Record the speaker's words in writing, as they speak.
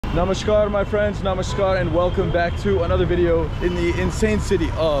Namaskar my friends, namaskar, and welcome back to another video in the insane city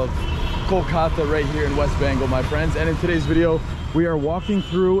of Kolkata right here in West Bengal my friends. And in today's video we are walking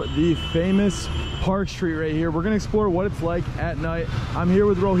through the famous Park Street right here. We're gonna explore what it's like at night. I'm here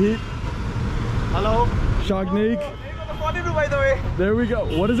with Rohit. Hello. Shagnik. The 42 by the way. There we go.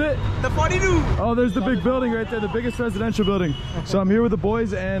 What is it? The 42. Oh, there's the big building right there, the biggest residential building. So I'm here with the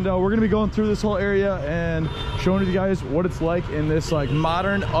boys and we're gonna be going through this whole area and showing you guys what it's like in this like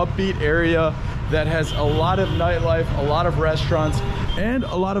modern upbeat area that has a lot of nightlife, a lot of restaurants, and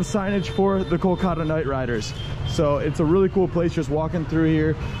a lot of signage for the Kolkata night riders. So it's a really cool place just walking through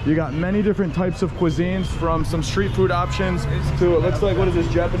here. You got many different types of cuisines, from some street food options to, it looks like, what is this,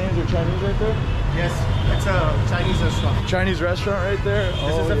 Japanese or Chinese right there? Yes, it's a Chinese restaurant. Chinese restaurant right there.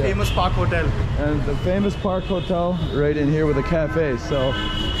 This is the famous Park Hotel. And the famous Park Hotel right in here with a cafe. So,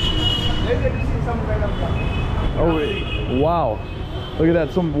 oh wait, wow. Look at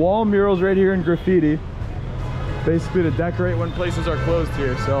that, some wall murals right here in graffiti. Basically to decorate when places are closed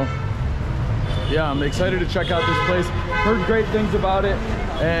here. So yeah, I'm excited to check out this place. Heard great things about it,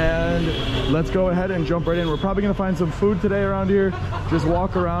 and let's go ahead and jump right in. We're probably gonna find some food today around here. Just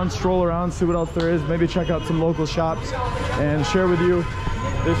walk around, stroll around, see what else there is. Maybe check out some local shops and share with you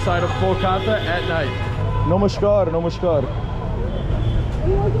this side of Kolkata at night. Namaskar, namaskar.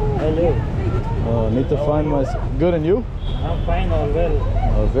 Hello. Need to find my... Good, and you? I'm fine, all well.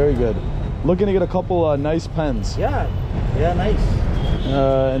 Oh, very good. Looking to get a couple nice pens. Yeah, nice.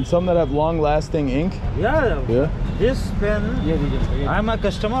 And some that have long-lasting ink. Yeah. This pen, I'm a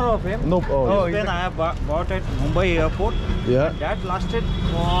customer of him. Nope. This pen I have bought at Mumbai airport. Yeah. That lasted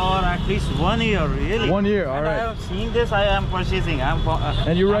for at least 1 year, really. 1 year, all and right. I have seen this, I am purchasing.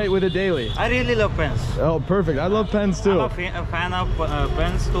 And you write with it daily? I really love pens. Oh, perfect. I love pens too. I'm a fan of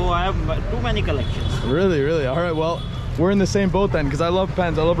pens too. I have too many collections. Really? All right, well, we're in the same boat then, because I love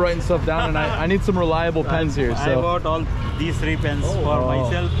pens. I love writing stuff down, and I need some reliable pens here. So I bought all these 3 pens for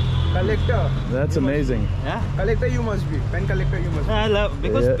myself. Collector. That's amazing. Yeah. Collector you must be. Pen collector you must be. I love,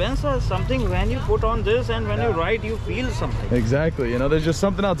 because pens are something, when you put on this and when you write, you feel something. Exactly. You know, there's just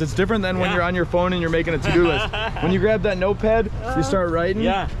something else. It's different than when you're on your phone and you're making a to-do list. When you grab that notepad, you start writing,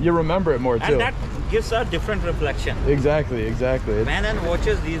 you remember it more too. And that gives a different reflection. Exactly. Pen and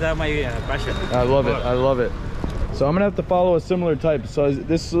watches, these are my passion. I love it. So I'm gonna have to follow a similar type. So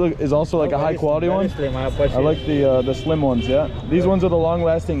this is also like a high quality one. Slim, I like the slim ones. Yeah, these ones are the long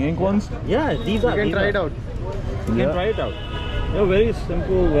lasting ink ones. Yeah, these are. You can try it out. You can try it out. They're very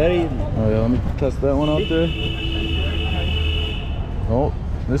simple, very. Oh yeah, let me test that one out there. Oh,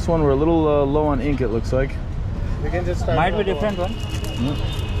 this one we're a little low on ink, it looks like. You can just start. Might be different one.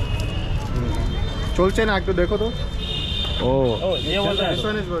 Cholche na ekটু দেখো তো. Oh, this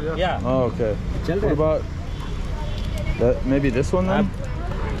one is good. Yeah. Oh, okay. What about that? Maybe this one then?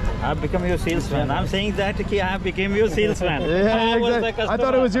 I've become your salesman. I'm saying that I have become your salesman. Yeah, exactly. I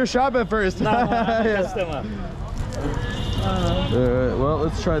thought it was your shop at first. No, I'm a customer. Well,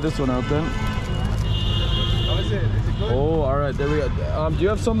 let's try this one out then. How is it? Is it good? Oh, all right. There we go. Do you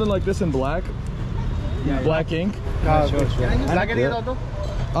have something like this in black? Yeah, black ink? Sure. Black ink is also.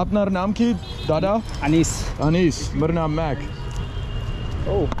 Apnar naam ki? Dada? Anis. Mera naam Mac.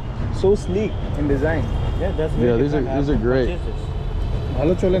 Oh, so sleek in design. Yeah, that's these are great.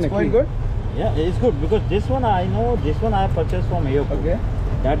 Hello, Cholen. It's quite good. Yeah, it's good because this one I know. This one I purchased from airport. Okay.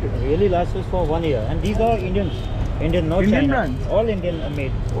 That really lasts us for 1 year, and these are Indian, no Indian China. brands. All Indian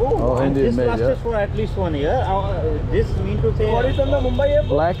made. Oh, and Indian this made. lasts us for at least 1 year. This mean to say. What is from the Mumbai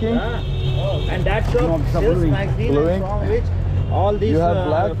airport? Black ink? And that's the sales magazine Blue ink? from which all these You have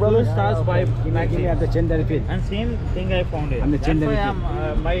black, brother? stars by Imagine at the gender refill. and same thing I found it. And the That's gender why refill.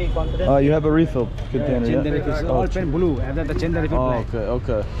 I'm my confidence. Oh, you have a refill container, Gender yeah? refill. All pen blue. And the gender refill black.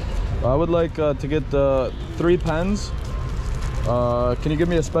 Okay. I would like to get 3 pens. Can you give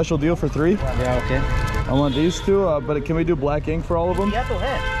me a special deal for 3? Yeah, okay. I want these 2, but can we do black ink for all of them? Yeah, to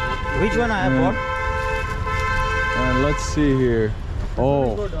hai. Which one I have bought? And let's see here.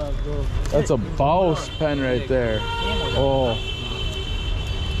 Oh, that's a Baus pen right there. Oh,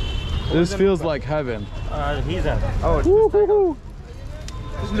 this feels like heaven. He's a. Oh,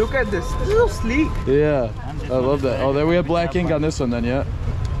 just look at this. This is so sleek. Yeah, I love that. Oh, there we have black ink on this one then, yeah.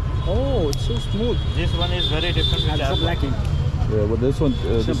 Oh, it's so smooth. This one is very different. That's black ink. Yeah, but this one.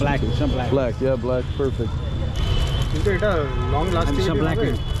 Some black. Black, yeah, black, perfect. Is it a long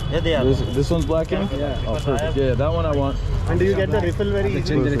lasting? Yeah, they are. This one's black ink? Yeah. Oh, perfect. Yeah, that one I want. And you get the refill very easy.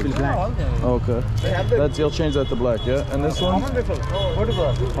 Change the refill black. Okay. That's, you'll change that to black, yeah? And this one? Common refill. What is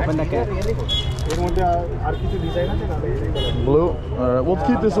that? Open the cap. Blue? Alright, we'll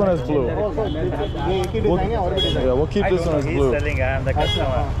keep this one as blue. Yeah, we'll keep this one as blue. Selling, I am the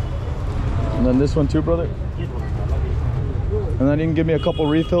customer. And then this one too, brother? And then you can give me a couple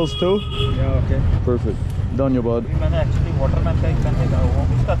refills too? Yeah, okay. Perfect. Done, you bud. मैंने actually waterman का एक pen देखा, वो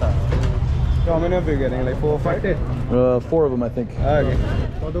किसका था? How many of you getting? Like 4 or 5? 4 of them, I think. Okay.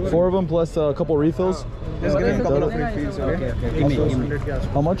 4 of them plus a couple refills. Just give him a couple of refills, okay? Give me.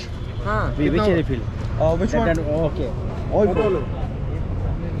 How much? Which refill? Which one? Okay. All 4.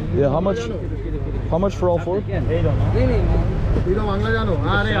 Yeah, how much? How much for all 4? No, we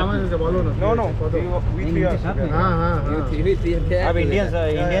 3 are. अब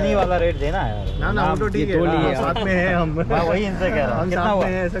Indian ही वाला rate देना यार। ना वो तो ठीक है, साथ में है हम। मैं वही इनसे कह रहा हूँ। कितना हुआ?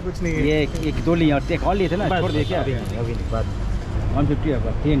 ऐसा कुछ नहीं है। ये एक 2 लिए और एक और लिए थे ना, छोड़ दिए क्या? अभी नहीं बात। 150 है,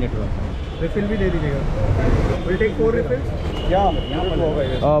 300 हुआ। Refill भी दे दीजिएगा। We'll take 4 refills? Yeah,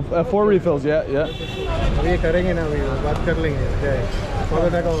 4 refills, yeah. अब ये करेंगे ना, बात कर लेंगे। क्या है?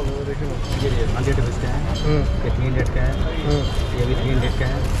 100 का वो देखिए। ये 100 रुपीज़ का है, ये 300 का है, ये भी 300 का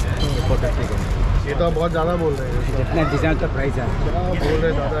है, ये 450 का है। ये तो आप बहुत ज़्यादा बोल रहे हैं। जितना डिज़ाइन का प्राइस है। बोल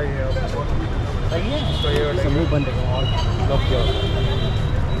रहे ज़्यादा ये आप। सही है। समूह बंद है और लॉक किया।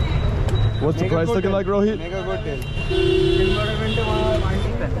 What's the price looking like, Rohit? Make a good deal.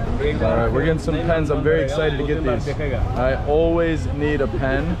 Alright, we're getting some pens. I'm very excited to get these. I always need a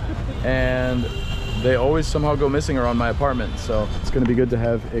pen, and they always somehow go missing around my apartment. So it's going to be good to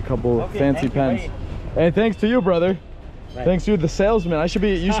have a couple fancy pens. Hey, thanks to you, brother. Right. Thanks to you, the salesman. You should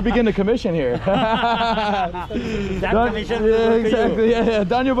be getting a commission here. That commission yeah, exactly. Yeah.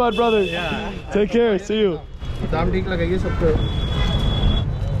 Done your bud, brother. Yeah. Take care. See you. दाम ठीक लगेगी सबको।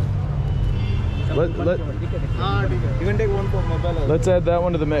 You can take one for mobile. Let's add that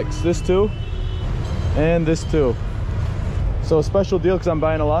one to the mix. This too, and this too. So a special deal because I'm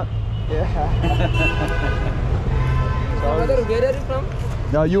buying a lot. Yeah. So, brother, where are you from?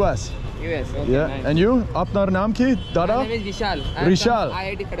 US. US. Okay, Yeah. nice. And you? Apnar naam ki? Dada? My name is Vishal. I'm Vishal. from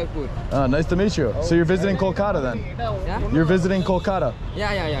IIT Kharagpur. Nice to meet you. So you're visiting Kolkata then? Yeah? You're visiting Kolkata?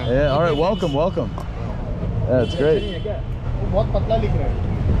 Yeah. Yeah. All right. Welcome. That's great. बहुत पतला लिख रहा है।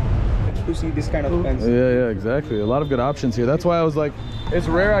 To see this kind of pens. Yeah, exactly. A lot of good options here. That's why I was like, it's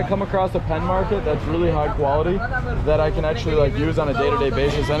rare I come across a pen market that's really high quality that I can actually like use on a day-to-day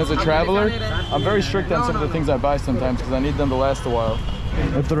basis. And as a traveler, I'm very strict on some of the things I buy sometimes because I need them to last a while.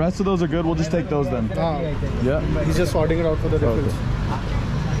 If the rest of those are good, we'll just take those then. Yeah. He's just sorting it out for the refills.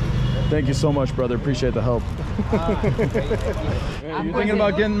 Thank you so much, brother. Appreciate the help. You're thinking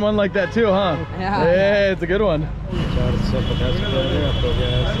about getting one like that too, huh? Yeah. Yeah, it's a good one.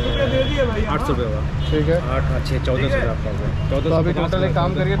 800 रुपये हुआ। ठीक है। 8 6 1400 आपका हो गया। तो अभी total एक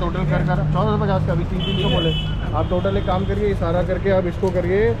काम करिए, टोटल कर 1450 का अभी 300 बोले। आप टोटल एक काम करिए, सारा करके आप इसको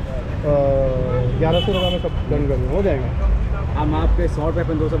करिए 1100 रुपये में सब डन करिए, हो जाएगा। हम आपके 100 रुपये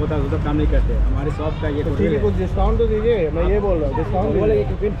 200 बता दो, काम नहीं करते हमारी शॉप का ये। तो ठीक है, कुछ डिस्काउंट तो दीजिए, मैं ये बोल रहा हूँ डिस्काउंट बोले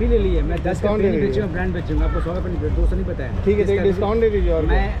कि पेन फ्री ले लिए, मैं 10 का डिस्काउंट पेन दे बेचूंगा, ब्रांड बेचूंगा, आपको 100 रुपये 200 नहीं बताया। ठीक है, डिस्काउंट दे दीजिए। और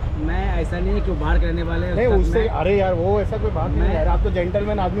मैं ऐसा नहीं है कि वो बाहर करने वाले हैं नहीं उससे, अरे यार वो ऐसा कोई बात नहीं है, आप तो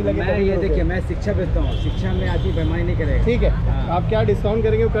जेंटलमैन आदमी लगे। मैं ये देखिए, मैं शिक्षा बेचता हूँ, शिक्षा में आदमी बेईमानी नहीं करेगा। ठीक है, आप क्या डिस्काउंट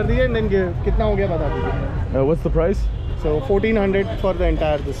करेंगे वो कर दीजिए, देन कितना हो गया बता दीजिए। What's the price? So 1400 for the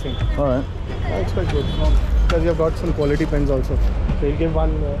entire this thing. All right. That's quite good because you've got some quality pens also. So you'll give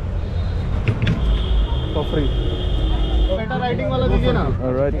one for free. Better writing वाला दीजिए ना।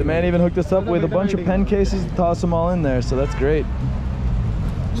 All right. The man even hooked us up with a bunch of pen cases to toss them all in there, so that's great.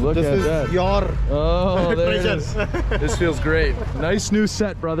 Look This at is that. your There it treasures. is. This feels great. Nice new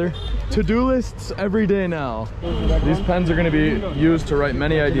set, brother. To-do lists every day now. These pens are going to be used to write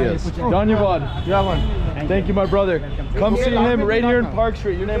many ideas. Dhanyavad. You have one. Thank you, my brother. Come see him right here in Park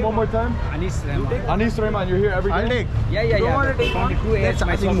Street. Your name one more time? Anis Rahman. Anis Rahman. You're here every I'll day? take. Yeah. 22 years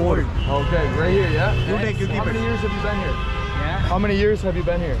my shop old. Okay, right here, yeah? You take, you keep How many it. years have you been here? Yeah. How many years have you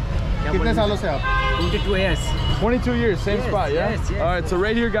been here? कितने सालों से आप? 22 years. 22 years, same Yes, spot, yeah? yes. All right, so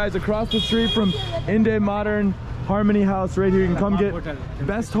right here, guys, across the street from Inde Modern Harmony House, right here, you can come get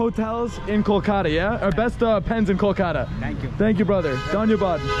best hotels in Kolkata, yeah? Or best pens in Kolkata. Thank you. Thank you, brother.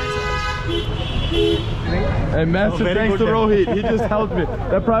 Dhanyavad. And massive very thanks to good Rohit. He just helped me.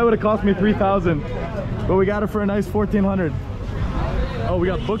 That probably would have cost me 3,000, but we got it for a nice 1,400. Oh, we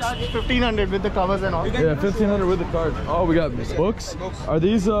got books. 1500 with the covers and all. Yeah, 1,500 with the card. Oh, we got books. Are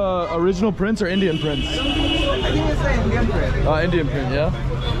these original prints or Indian prints? I think it's the Indian print. Indian print, yeah.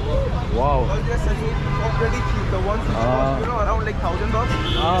 Wow. Because they're selling for pretty cheap. The ones which cost, you know, around like $1,000.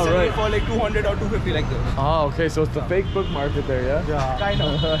 Oh, They're selling right. it for like 200 or 250 like this. Oh, okay, so it's the fake book market there, yeah? Yeah. Kind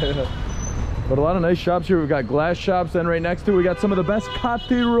of. But a lot of nice shops here. We've got glass shops, and right next to it, we got some of the best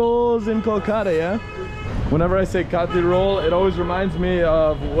kati rolls in Kolkata, yeah? Whenever I say kati roll, it always reminds me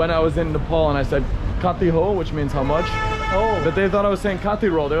of when I was in Nepal and I said kati ho, which means how much. Oh. But they thought I was saying kati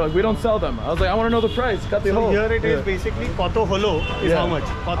roll. They're like, we don't sell them. I was like, I want to know the price. Kati So ho. here it is basically koto holo is Yeah. how much?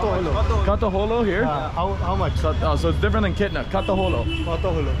 Koto holo. Kata holo here? How much? Oh, so it's different than kitna. Kata holo.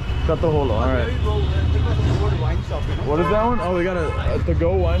 Koto holo. Kata holo. All right. Wine shop, you know. What is that one? Oh, we got a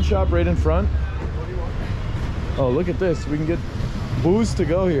to-go wine shop right in front. Oh, look at this. We can get booze to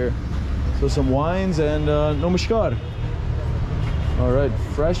go here. So some wines and Nomac. All right,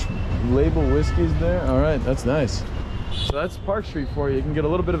 fresh label whiskeys there. All right, that's nice. So that's Park Street for you. You can get a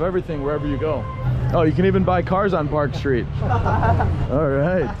little bit of everything wherever you go. Oh, you can even buy cars on Park Street. All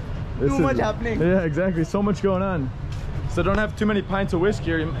right. Too much happening. Yeah, exactly. So much going on. So don't have too many pints of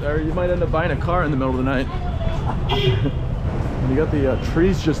whiskey, or you might end up buying a car in the middle of the night. And you got the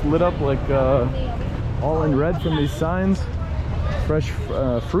trees just lit up like all in red from these signs. Fresh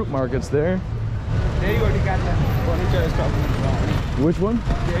fruit markets there. There you go, Decathlon. Furniture is talking about. Which one?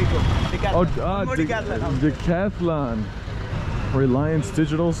 There you go. Oh, Decathlon. Decathlon. Reliance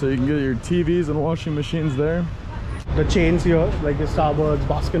Digital, so you can get your TVs and washing machines there. The chains here, like the Starbucks,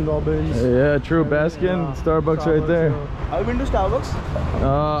 Baskin Robbins. Yeah, true. Baskin, Starbucks right there. Have you been to Starbucks?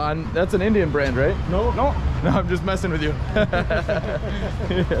 That's an Indian brand, right? No. No. No, I'm just messing with you.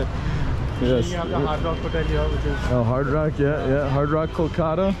 Yeah. Yes. You have the Hard Rock Hotel here, which is Oh, Hard Rock, yeah. Hard Rock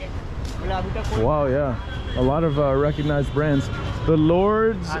Kolkata. Wow, yeah. A lot of recognized brands. The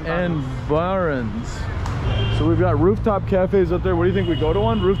Lords and Barons. So we've got rooftop cafes up there. What do you think? We go to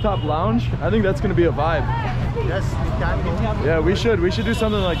one? Rooftop lounge? I think that's going to be a vibe. yes, we can go. Yeah, we should. We should do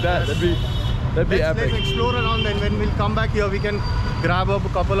something like that. That'd be Let's epic. explore around, then when we'll come back here, we can grab up a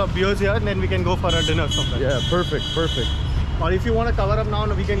couple of beers here and then we can go for a dinner somewhere. Yeah, perfect. Or if you want to cover up now,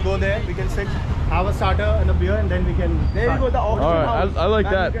 we can go there. We can sit, have a starter and a beer, and then we can. There you go, the auction All right, house. I like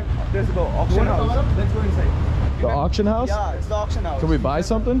Man, that. Let's go, auction wanna cover house. up? Let's go inside. The auction house? Yeah, it's the auction house. Can we buy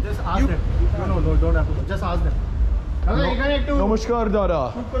something? Just ask them. No, don't have to. Just ask them. Namaskar,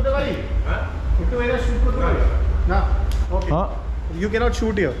 Dada. Okay. Huh? You cannot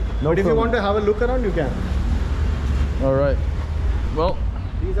shoot here. No but if you problem. want to have a look around, you can. All right. Well,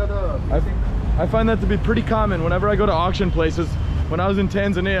 These are the. I find that to be pretty common whenever I go to auction places. When I was in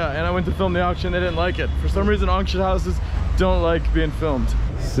Tanzania and I went to film the auction, they didn't like it. For some reason, auction houses don't like being filmed.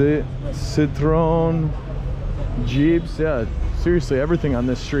 Citroen, Jeeps, yeah, seriously, everything on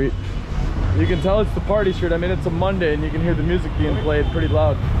this street. You can tell it's the party street. I mean, it's a Monday and you can hear the music being played pretty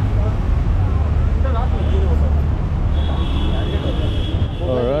loud.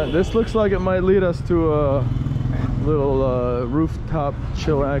 All right, this looks like it might lead us to a little rooftop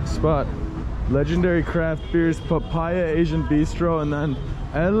chillax spot. Legendary craft beers, Papaya Asian Bistro, and then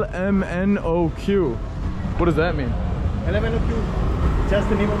LMNOQ. What does that mean? LMNOQ. Just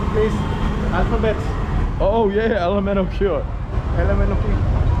the name of the place. Alphabets. Oh yeah, LMNOQ. LMNOQ.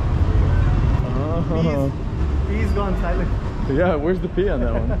 Oh. P's gone silent. Yeah, where's the P on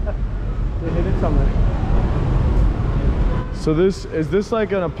that one? They hid it somewhere. So is this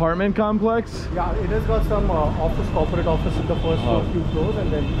like an apartment complex? Yeah, it has got some corporate office in the first few floors,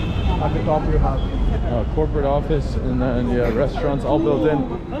 and then at the top you have. Corporate office, and then yeah, restaurants all built in.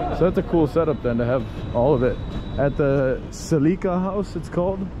 So that's a cool setup then to have all of it. At the Salika house, it's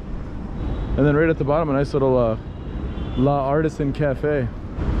called. And then right at the bottom, a nice little La Artisan Cafe.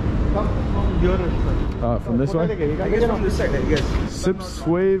 Come here. From this one? I guess from this side, I guess. Sip,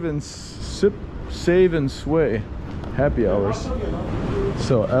 save, and sway. Happy hours.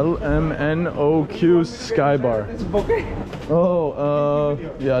 So LMNOQ Sky Bar. It's okay. Oh,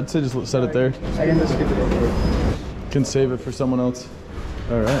 yeah, I'd say just set it there. I can just skip it. Can save it for someone else.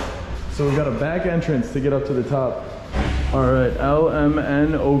 All right. So we've got a back entrance to get up to the top. All right,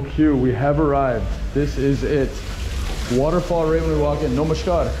 LMNOQ. We have arrived. This is it. Waterfall right when we walk in.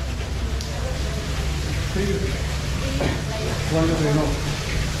 Namaskar.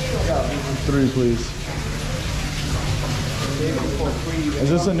 3, please. Is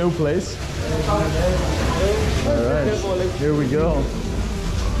this a new place? All right, here we go.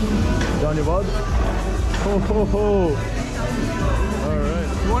 Dhanyavad. Ho ho ho. All right.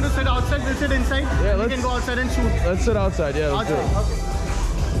 You want to sit outside? We'll sit inside. Yeah, we can go outside and shoot. Let's sit outside. Yeah, let's do it.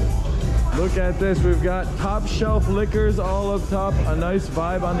 Okay. Look at this. We've got top shelf liquors all up top. A nice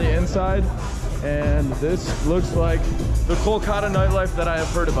vibe on the inside. And this looks like the Kolkata nightlife that I have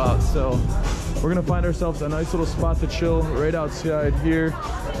heard about. So We're gonna find ourselves a nice little spot to chill right outside here.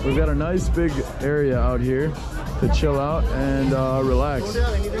 We've got a nice big area out here to chill out and relax.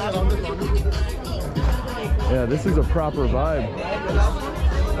 Yeah, this is a proper vibe.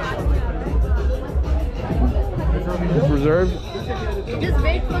 It's reserved? Just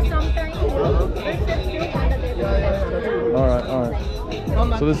wait for some time. Alright,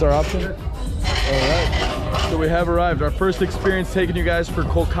 alright. So this is our option? Alright. So we have arrived. Our first experience taking you guys for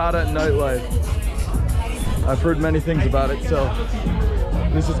Kolkata nightlife. I've heard many things about it, so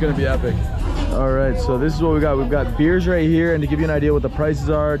this is gonna be epic. All right, so this is what we got. We've got beers right here, and to give you an idea what the prices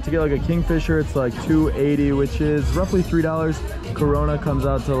are, to get like a Kingfisher, it's like $2.80, which is roughly $3. Corona comes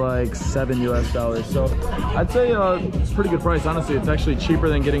out to like $7 US. So I'd say it's a pretty good price. Honestly, it's actually cheaper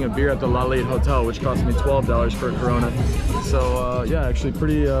than getting a beer at the Lale Hotel, which cost me $12 for a Corona. So yeah, actually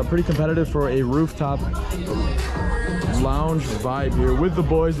pretty competitive for a rooftop lounge vibe here with the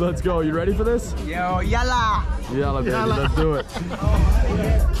boys. Let's go. You ready for this? Yo, yalla! Yalla, baby. Let's do it.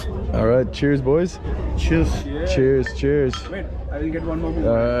 All right, cheers, boys. Cheers. Cheers, cheers. Wait, I will get one more.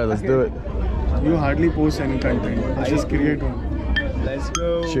 All right, let's do it. You hardly post any content. Just create one. Let's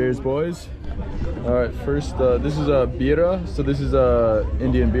go. Cheers, boys. All right, first, this is a bira. So this is a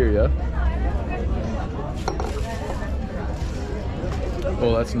Indian beer, yeah?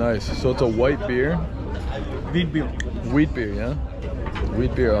 Oh, that's nice. So it's a white beer. Wheat beer. Wheat beer, yeah?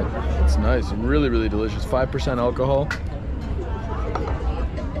 Wheat beer. It's nice. Really, really delicious. 5% alcohol.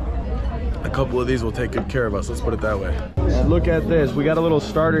 A couple of these will take good care of us. Let's put it that way. And look at this. We got a little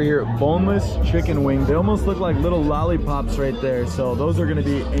starter here. Boneless chicken wings. They almost look like little lollipops right there. So those are going to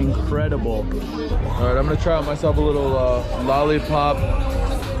be incredible. All right, I'm going to try out myself a little lollipop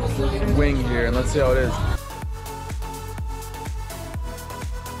wing here. And let's see how it is.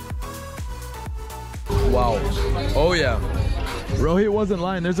 Wow. Oh yeah. Rohit wasn't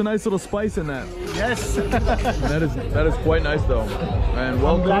lying. There's a nice little spice in that. Yes. that is quite nice though. And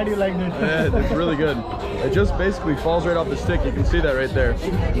well, I'm glad you liked it. Yeah, it's really good. It just basically falls right off the stick. You can see that right there.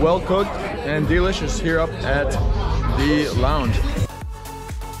 Well cooked and delicious here up at the lounge.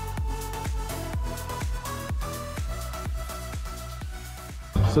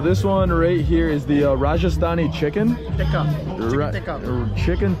 So this one right here is the Rajasthani chicken. Tikka. Chicken tikka.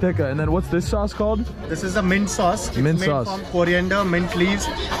 Chicken tikka. And then what's this sauce called? This is the mint sauce. It's mint made sauce. from coriander, mint leaves,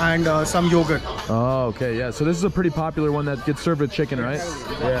 and some yogurt. Oh, okay, yeah. So this is a pretty popular one that gets served with chicken, right?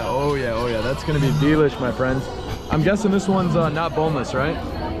 Yeah. Oh yeah. Oh yeah. That's gonna be delish, my friends. I'm guessing this one's not boneless, right?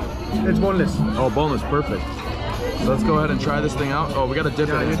 It's boneless. Oh, boneless. Perfect. So let's go ahead and try this thing out. Oh, we gotta dip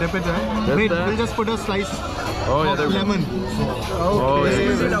it. You in. dip it, right? Dip Wait, that. we'll just put a slice Oh yeah, of there we go. lemon. Oh, yeah,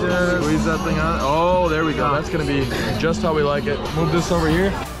 Okay. squeeze that thing out. Oh, there we go. That's gonna be just how we like it. Move this over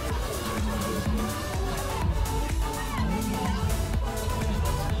here.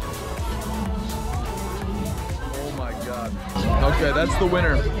 Oh my God. Okay, that's the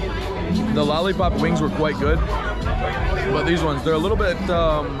winner. The lollipop wings were quite good, but these ones, they're a little bit,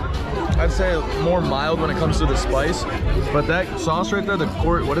 I'd say more mild when it comes to the spice. But that sauce right there,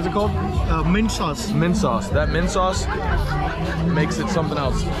 what is it called? Mint sauce. Mint sauce. That mint sauce makes it something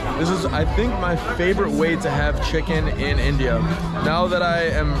else. This is, I think, my favorite way to have chicken in India. Now that I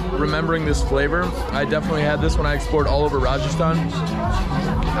am remembering this flavor, I definitely had this when I explored all over Rajasthan.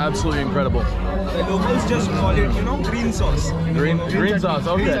 Absolutely incredible. The locals just call it, you know, green sauce. Green sauce,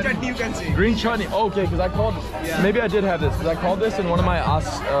 Green okay. chutney, you can say. Green chutney, okay, because I called, maybe I did have this, because I called this in one of my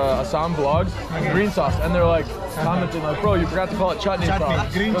Assam vlogs, green sauce, and they're like, commenting like, bro, you forgot to call it chutney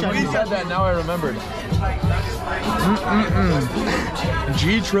sauce. Green Because when you chutney. said that, now I remembered.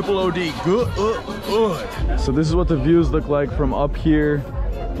 G-triple-O-D, good. So this is what the views look like from up here.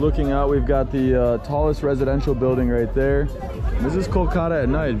 Looking out, we've got the tallest residential building right there. This is Kolkata at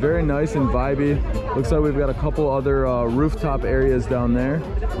night. Very nice and vibey. Looks like we've got a couple other rooftop areas down there.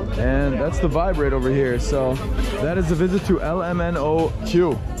 And that's the vibe right over here. So that is a visit to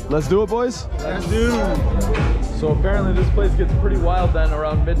LMNOQ. Let's do it, boys? Let's do. So apparently this place gets pretty wild then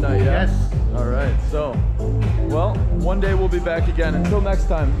around midnight, yeah? Yes. All right, so, well, one day we'll be back again. Until next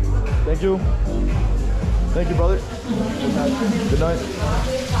time, thank you. Thank you, brother. Good night.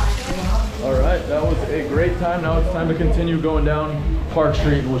 All right, that was a great time. Now it's time to continue going down Park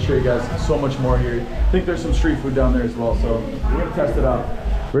Street, and we'll show you guys so much more here. I think there's some street food down there as well, so we're gonna test it out.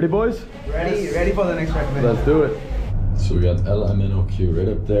 Ready, boys? Ready for the next recommendation. Let's do it. So we got LMNOQ right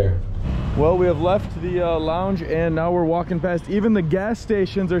up there. Well, we have left the lounge, and now we're walking past. Even the gas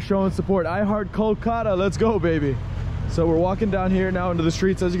stations are showing support. I heart Kolkata. Let's go, baby. So we're walking down here now into the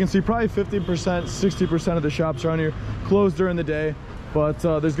streets. As you can see, probably 50%, 60% of the shops around here closed during the day. But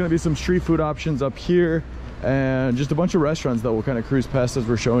there's going to be some street food options up here and just a bunch of restaurants that we'll kind of cruise past as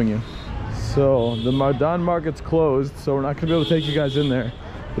we're showing you. So the Mardan market's closed, so we're not gonna be able to take you guys in there.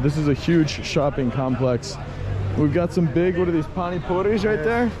 But this is a huge shopping complex. We've got some big, what are these, pani puris right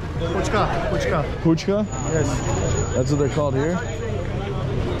there? Puchka. Puchka? Yes. That's what they're called here?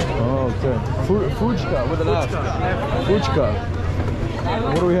 Oh, okay. Fuchka with an F. Fuchka.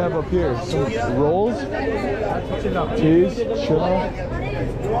 What do we have up here? Some rolls? Cheese? Chilla?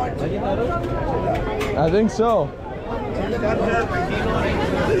 I think so. What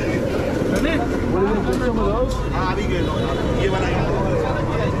do you think? Get some of those?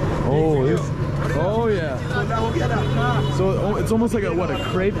 Oh, this. Oh yeah. So it's almost like a what, a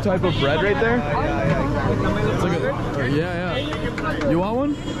crepe type of bread right there? It's like a, yeah. You want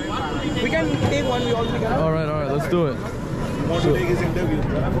one? We can take one. We also can. All right. Let's do it. Want to take his interview?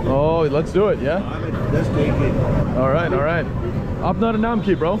 Oh, let's do it. Yeah. Let's take it. All right. Apna naam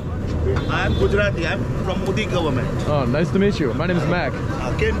ki, bro? I am Gujarati. I am from Modi government. Oh, nice to meet you. My name is Mac.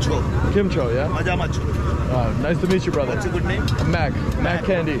 Kim Cho. Kim Cho, yeah. Majamachu. Nice to meet you, brother. What's your good name? Mac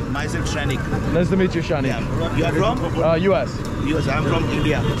Candy. Myself Shanik. Nice to meet you, Shani. Yeah. You are from? U.S. Yes, I am from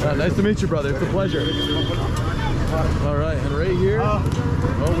India. Nice to meet you, brother. It's a pleasure. All right, and right here, oh,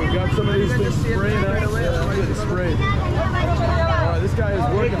 we've got some of these things spraying out. Yeah, getting sprayed. All right, this guy is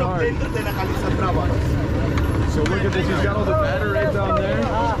working hard. So look at this. He's got all the batter right down there.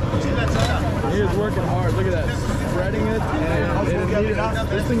 He is working hard. Look at that. Spreading it. And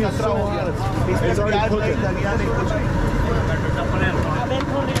this thing is so hot. It's already cooking.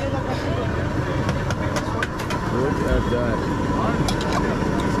 Look at that.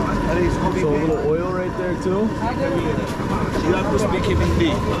 So a little oil right there too. You have to speak in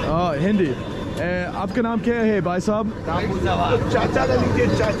Hindi. Oh, Hindi. आपका नाम क्या है भाई साहब? चाचा का लीजिए,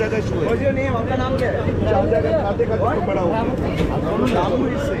 चाचा का शू है। What's your name? आपका नाम क्या है? चाचा का खाते का तो बड़ा होगा।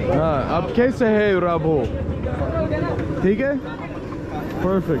 हाँ, आप कैसे है राबो? ठीक है?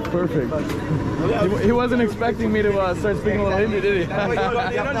 Perfect. He wasn't expecting me to start speaking a little Hindi, did he?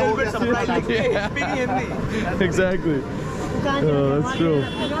 You're a little bit surprised. Speaking Hindi. Exactly. Oh, that's true.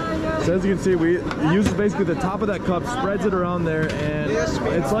 So as you can see, he uses basically the top of that cup, spreads it around there, and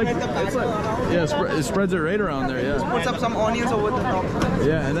it's like yeah, it spreads it right around there. Yeah. Puts up some onions over the top.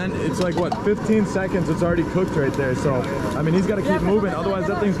 Yeah, and then it's like what, 15 seconds, it's already cooked right there. So I mean, he's got to keep moving, otherwise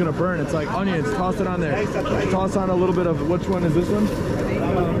that thing's gonna burn. It's like onions, toss it on there, toss on a little bit of, which one is this one?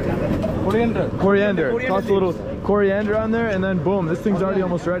 Coriander. Toss a little coriander on there, and then boom, this thing's already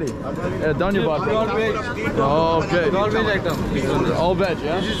almost ready. Yeah, done you bought. All veg. Oh, okay. All veg item. All veg,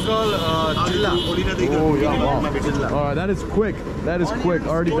 yeah? This is all chilla. Oh, yeah, wow. All right, that is quick.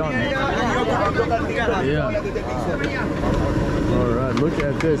 Already done. Yeah. All right, look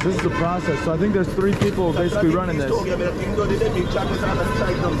at this. This is the process. So I think there's 3 people basically running this. Give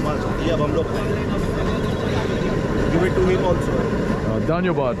it to him also.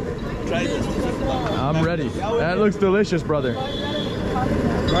 Danyobad. Try this. I'm ready. That looks delicious, brother.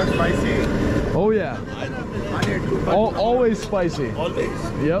 Not spicy. Oh yeah. Always spicy. Always.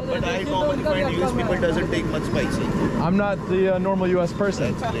 Yep. But I normally find US people doesn't take much spicy. I'm not the normal US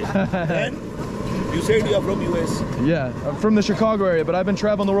person. And you said you are from US. Yeah, I'm from the Chicago area, but I've been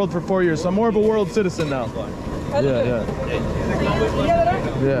traveling the world for 4 years, so I'm more of a world citizen now. Yeah.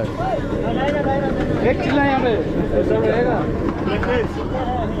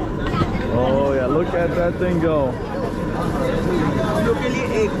 Oh yeah, look at that thing go.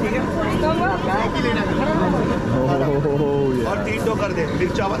 Oh yeah.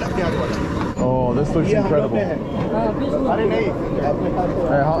 Oh, this looks incredible. Hey,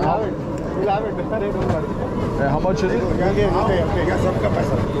 how much is it?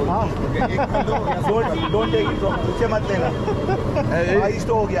 Don't take it from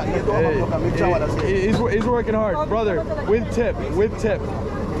He's working hard, brother. With tip. Don't take.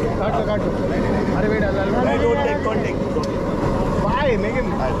 Why? Make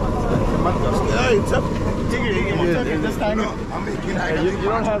him. It's up. Just time. You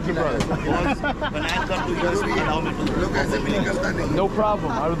don't have to, brother. When I come to US, allow me to look at the million. No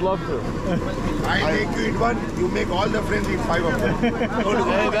problem. I would love to. I make you eat one. You make all the friends eat 5 of them.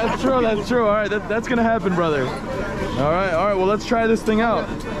 Hey, that's true. All right, that's gonna happen, brother. All right. Well, let's try this thing out.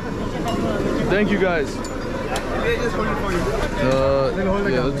 Thank you, guys.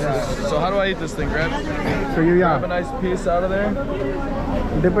 So how do I eat this thing? Grab a nice piece out of there.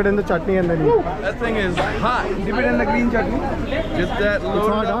 Dip it in the chutney and then eat. That thing is hot. Dip it in the green chutney. Get that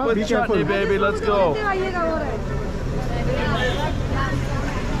loaded up with chutney, baby. Let's go.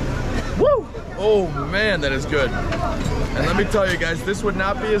 Woo! Oh man, that is good. And let me tell you guys, this would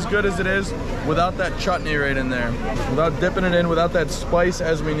not be as good as it is without that chutney right in there. Without dipping it in, without that spice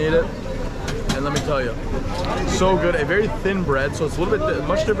as we need it. And and let me tell you, so good. A very thin bread, so it's a little bit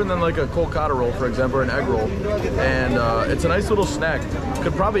much different than like a Kolkata roll, for example, or an egg roll. And it's a nice little snack.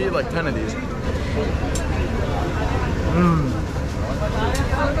 Could probably eat like 10 of these.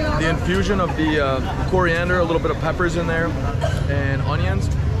 The infusion of the coriander, a little bit of peppers in there, and onions.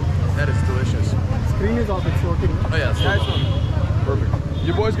 That is delicious. Screen is off, it's floating. Oh yeah, it's perfect.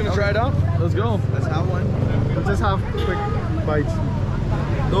 You boys gonna try it out? Let's go. Let's have one. We'll just have quick bites.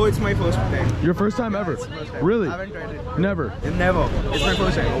 Though it's my first time. Your first time ever? First time. Really? I haven't tried it. Never? Never. It's my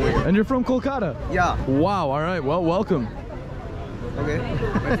first time over here. And you're from Kolkata? Yeah. Wow, all right, well, welcome. Okay.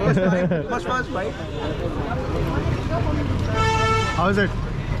 My first time. First bite. How is it?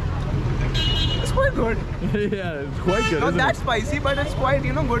 It's quite good. Yeah, it's quite good. Not isn't that it? spicy, but it's quite,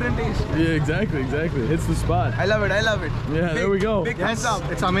 you know, good in taste. Yeah, exactly. Hits the spot. I love it. I love it. Yeah, there we go. Big Yes, thumbs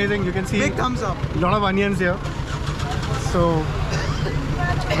up. it's amazing. You can see Big thumbs up. a lot of onions here. So,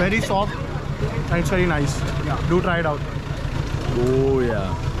 very soft and it's very nice. Yeah. Do try it out. Oh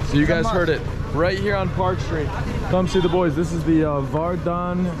yeah. So you guys heard it right here on Park Street. Come see the boys. This is the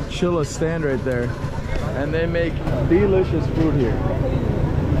Vardan Chilla stand right there. And they make delicious food here.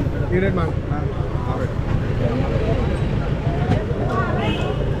 Eat it, man.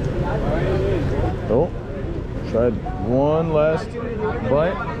 Oh, tried one last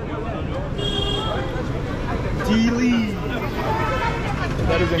bite.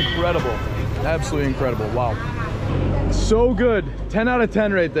 That is incredible. Absolutely incredible. Wow. So good. 10 out of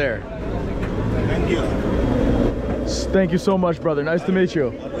 10 right there. Thank you. Thank you so much, brother. Nice to meet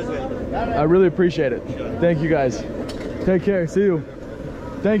you. I really appreciate it. Thank you guys. Take care. See you.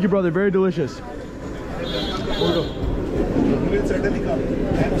 Thank you, brother. Very delicious.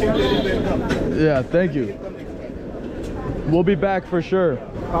 Yeah, thank you. We'll be back for sure.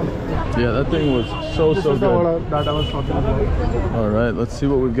 Yeah, that thing was so good. That I was talking about. All right, let's see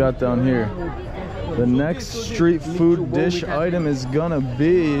what we've got down here. The next street food dish item is gonna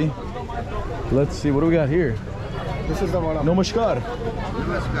be, let's see, what do we got here? This is the Vada. Namaskar.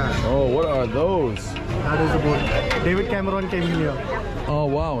 Oh, what are those? That is the board. David Cameron came in here. Oh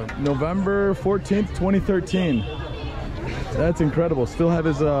wow, November 14th, 2013. That's incredible. Still have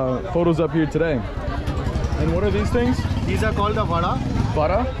his photos up here today. And what are these things? These are called the Vada.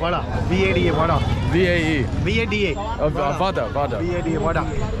 Vada? Vada. V-A-D-A. Vada. V-A-E. V-A-D-A. Vada. Vada. V-A-D-A. Vada.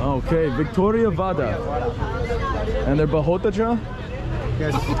 Okay, Victoria Vada. And they're bahota cha?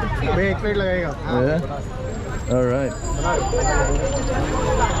 Yes. मैं एक plate लगाएगा. Yeah. All right.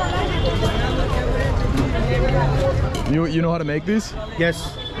 You know how to make these?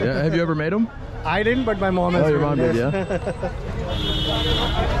 Yes. Yeah. Have you ever made them? I didn't, but my mom has. Oh, your mom did, yes. yeah.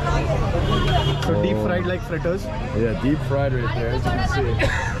 So deep fried like fritters. Yeah, deep fried right there, as you can see.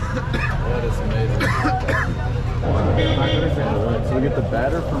 That is amazing. Alright, so we get the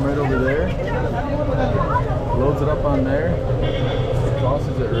batter from right over there. Loads it up on there.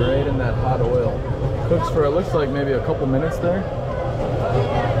 Tosses it right in that hot oil. Cooks for, it looks like maybe a couple minutes there.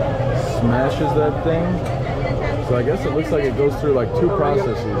 Smashes that thing. So I guess it looks like it goes through like two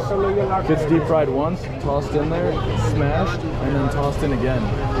processes. Gets deep fried once, tossed in there, smashed, and then tossed in again.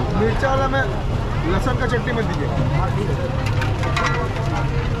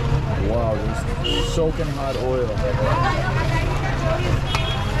 Wow, just soaking hot oil.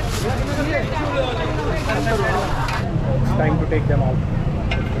 It's time to take them out.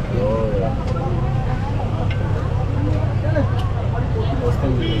 Oh yeah. Those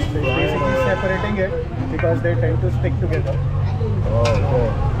things are just frying Basically away. separating it because they tend to stick together. Oh,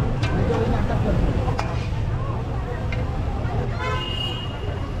 okay.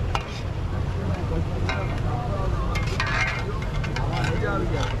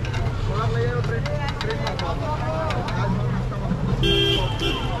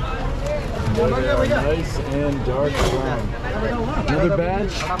 Nice and dark brown. Another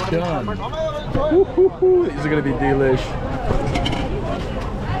batch done. Woo-hoo-hoo. These are gonna be delish.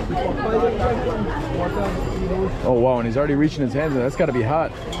 Oh wow, and he's already reaching his hands in. That's gotta be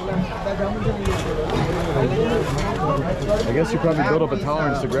hot. I guess you probably build up a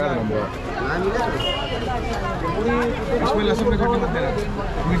tolerance to grabbing them, but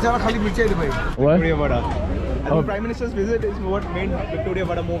what? Victoria Vada. I think Oh. Prime Minister's visit is what made Victoria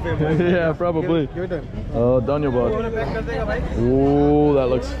Vada more famous. Yeah, probably. Give it to him. Oh, Dhanyabad. Oh, that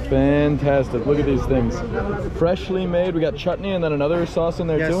looks fantastic. Look at these things. Freshly made. We got chutney and then another sauce in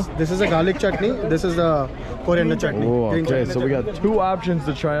there Yes, too. this is a garlic chutney. This is the coriander chutney. Oh, Green okay, chutney. so we got two options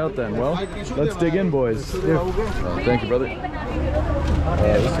to try out then. Well, let's dig in, boys. Oh, thank you, brother.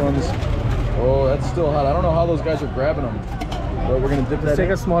 This one's, oh, that's still hot. I don't know how those guys are grabbing them, but we're gonna dip that Let's take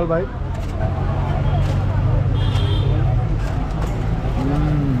in. a small bite.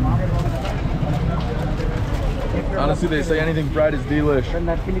 Honestly, they say anything fried is delish.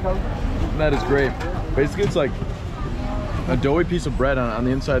 That is great. Basically, it's like a doughy piece of bread on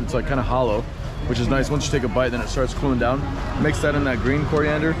the inside. It's like kind of hollow, which is nice. Once you take a bite, then it starts cooling down. Mix that in that green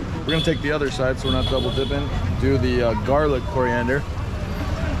coriander. We're gonna take the other side so we're not double dipping. Do the garlic coriander.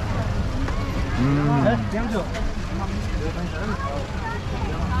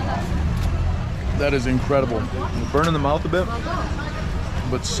 That is incredible. Burn in the mouth a bit,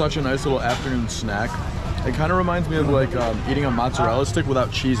 but such a nice little afternoon snack. It kind of reminds me of like eating a mozzarella stick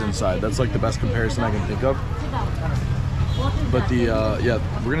without cheese inside. That's like the best comparison I can think of. But the, yeah,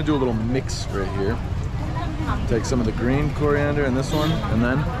 we're gonna do a little mix right here. Take some of the green coriander in this one, and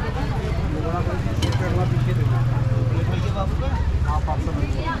then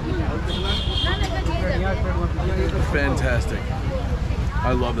fantastic.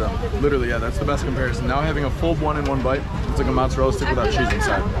 I love them. Literally, yeah, that's the best comparison. Now having a full one in one bite, it's like a mozzarella stick without cheese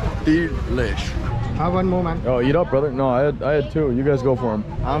inside. Delish. Have one more, man. Oh, eat up, brother. No, I had two. You guys go for them.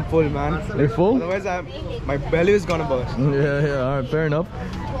 I'm full, man. You full? Otherwise, my belly is gonna burst. Yeah, all right, fair enough.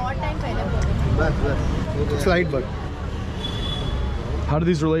 Slight but. How do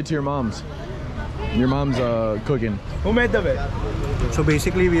these relate to your mom's? Your mom's cooking. Who made the veg? So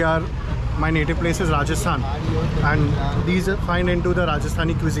basically, my native place is Rajasthan, and these find into the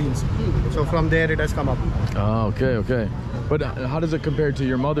Rajasthani cuisines. So from there, it has come up. Oh, okay. But how does it compare to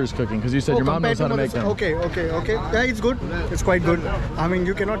your mother's cooking? Because you said your mom knows how to make them. Okay. Yeah, it's good. It's quite good. I mean,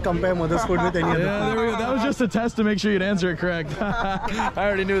 you cannot compare mother's food with any other Yeah, food. there we go. That was just a test to make sure you'd answer it correct. I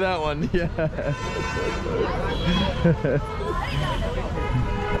already knew that one. Yeah.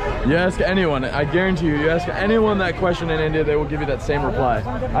 You ask anyone, I guarantee you ask anyone that question in India, they will give you that same reply.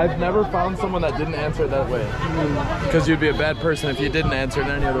 I've never found someone that didn't answer it that way. Because you'd be a bad person if you didn't answer it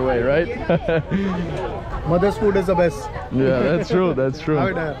any other way, right? Mother's food is the best. Yeah, that's true. That's true.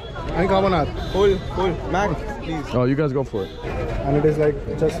 And carbonara. Full. Mac, please. Oh, you guys go for it. And it is like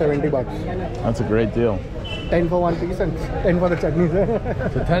just 70 bucks. That's a great deal. 10 for one piece and 10 for the chutneys.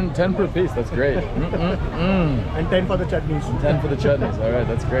 So 10 per piece, that's great. And 10 for the chutneys. 10 for the chutneys, all right,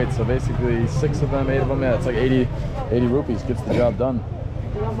 that's great. So basically 6 of them, 8 of them, yeah, it's like 80 rupees, gets the job done.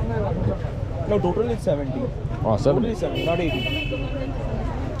 No, total is 70. Oh, 70. Total is 70, not 80.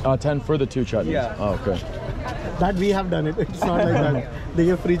 10 for the 2 chutneys. Yeah. Oh, okay. That we have done it. It's not like that. They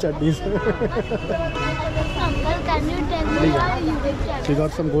give free chutneys. Uncle, can you tell me your YouTube channel? She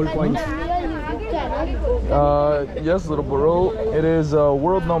got some gold coins. Tell me your YouTube channel. Yes, little bro. It is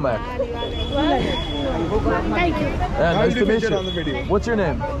World Nomac. Thank you. Yeah, nice to meet you. On the video. What's your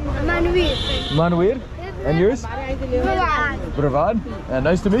name? Manveer. Manveer? And yours? Bye. Bravad? And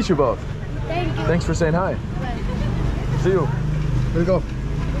nice to meet you both. Thank you. Thanks for saying hi. See you. We'll go.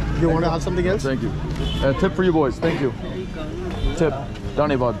 You want to have something else? Thank you. Tip for you boys. Thank you. Tip.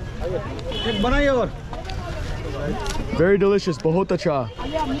 Dhanyavad. Very delicious. Bahut acha.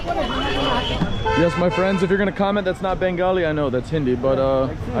 Yes, my friends, if you're going to comment, that's not Bengali. I know, that's Hindi, but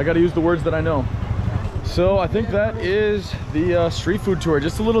I got to use the words that I know. So I think that is the street food tour.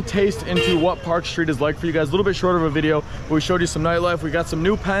 Just a little taste into what Park Street is like for you guys. A little bit shorter of a video, but we showed you some nightlife. We got some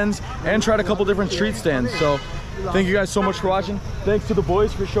new pens and tried a couple different street stands. So thank you guys so much for watching. Thanks to the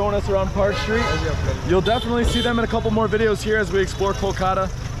boys for showing us around Park Street. You'll definitely see them in a couple more videos here as we explore Kolkata.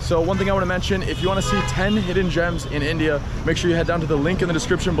 So one thing I want to mention, if you want to see 10 hidden gems in India, make sure you head down to the link in the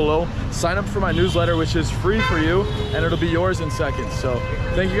description below. Sign up for my newsletter, which is free for you, and it'll be yours in seconds. So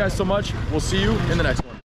thank you guys so much. We'll see you in the next one.